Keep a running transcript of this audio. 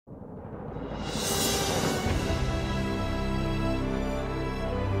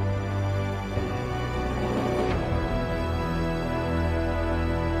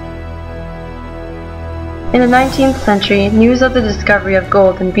In the 19th century, news of the discovery of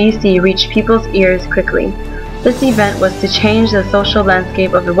gold in BC reached people's ears quickly. This event was to change the social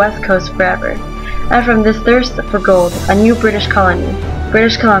landscape of the West Coast forever, and from this thirst for gold, a new British colony,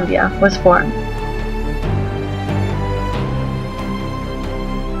 British Columbia, was formed.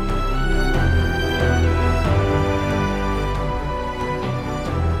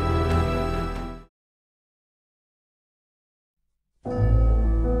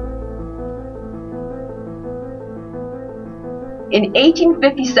 In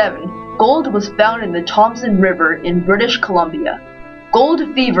 1857, gold was found in the Thompson River in British Columbia. Gold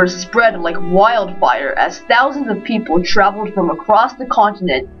fever spread like wildfire as thousands of people traveled from across the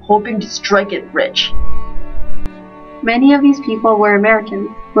continent hoping to strike it rich. Many of these people were Americans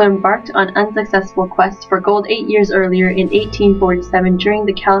who embarked on unsuccessful quests for gold 8 years earlier in 1847 during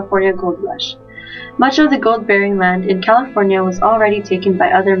the California Gold Rush. Much of the gold-bearing land in California was already taken by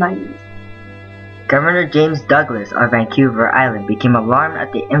other miners. Governor James Douglas of Vancouver Island became alarmed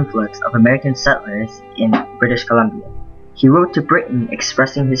at the influx of American settlers in British Columbia. He wrote to Britain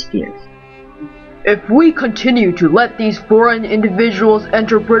expressing his fears. If we continue to let these foreign individuals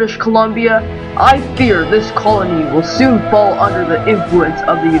enter British Columbia, I fear this colony will soon fall under the influence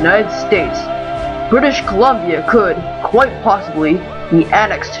of the United States. British Columbia could, quite possibly, be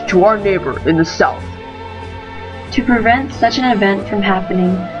annexed to our neighbor in the south. To prevent such an event from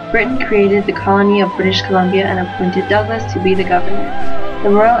happening, Britain created the colony of British Columbia and appointed Douglas to be the governor. The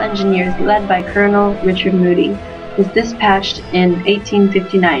Royal Engineers, led by Colonel Richard Moody, was dispatched in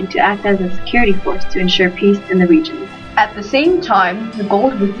 1859 to act as a security force to ensure peace in the region. At the same time, the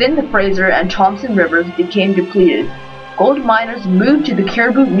gold within the Fraser and Thompson rivers became depleted. Gold miners moved to the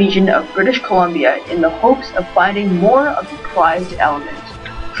Cariboo region of British Columbia in the hopes of finding more of the prized element.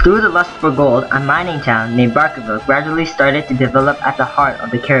 Through the lust for gold, a mining town named Barkerville gradually started to develop at the heart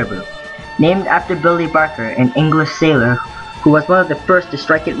of the Cariboo. Named after Billy Barker, an English sailor who was one of the first to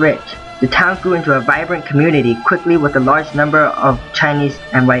strike it rich, the town grew into a vibrant community quickly with a large number of Chinese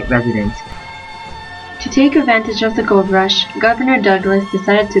and white residents. To take advantage of the gold rush, Governor Douglas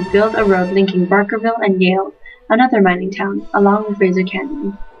decided to build a road linking Barkerville and Yale, another mining town, along the Fraser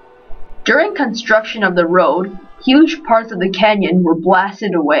Canyon. During construction of the road, huge parts of the canyon were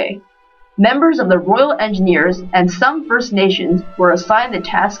blasted away. Members of the Royal Engineers and some First Nations were assigned the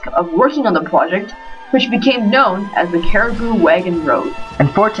task of working on the project, which became known as the Cariboo Wagon Road.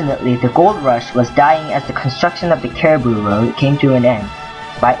 Unfortunately, the gold rush was dying as the construction of the Cariboo Road came to an end.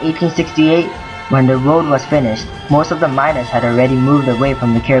 By 1868, when the road was finished, most of the miners had already moved away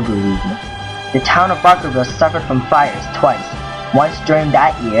from the Cariboo region. The town of Barkerville suffered from fires twice, once during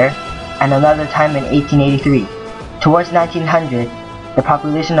that year and another time in 1883. Towards 1900, the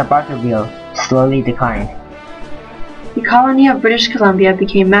population of Barkerville slowly declined. The colony of British Columbia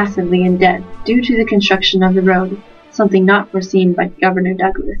became massively in debt due to the construction of the road, something not foreseen by Governor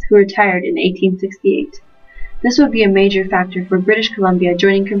Douglas, who retired in 1868. This would be a major factor for British Columbia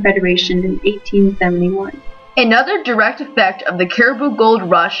joining Confederation in 1871. Another direct effect of the Cariboo Gold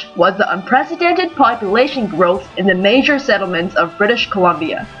Rush was the unprecedented population growth in the major settlements of British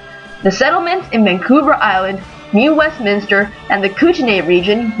Columbia. The settlements in Vancouver Island, New Westminster, and the Kootenay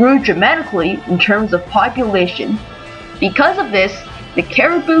region grew dramatically in terms of population. Because of this, the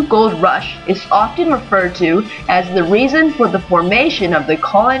Cariboo Gold Rush is often referred to as the reason for the formation of the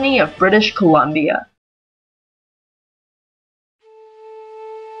colony of British Columbia.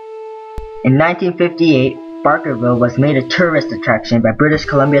 In 1958, Barkerville was made a tourist attraction by British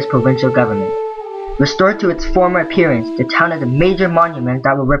Columbia's provincial government. Restored to its former appearance, the town is a major monument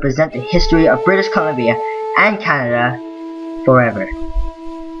that will represent the history of British Columbia and Canada forever.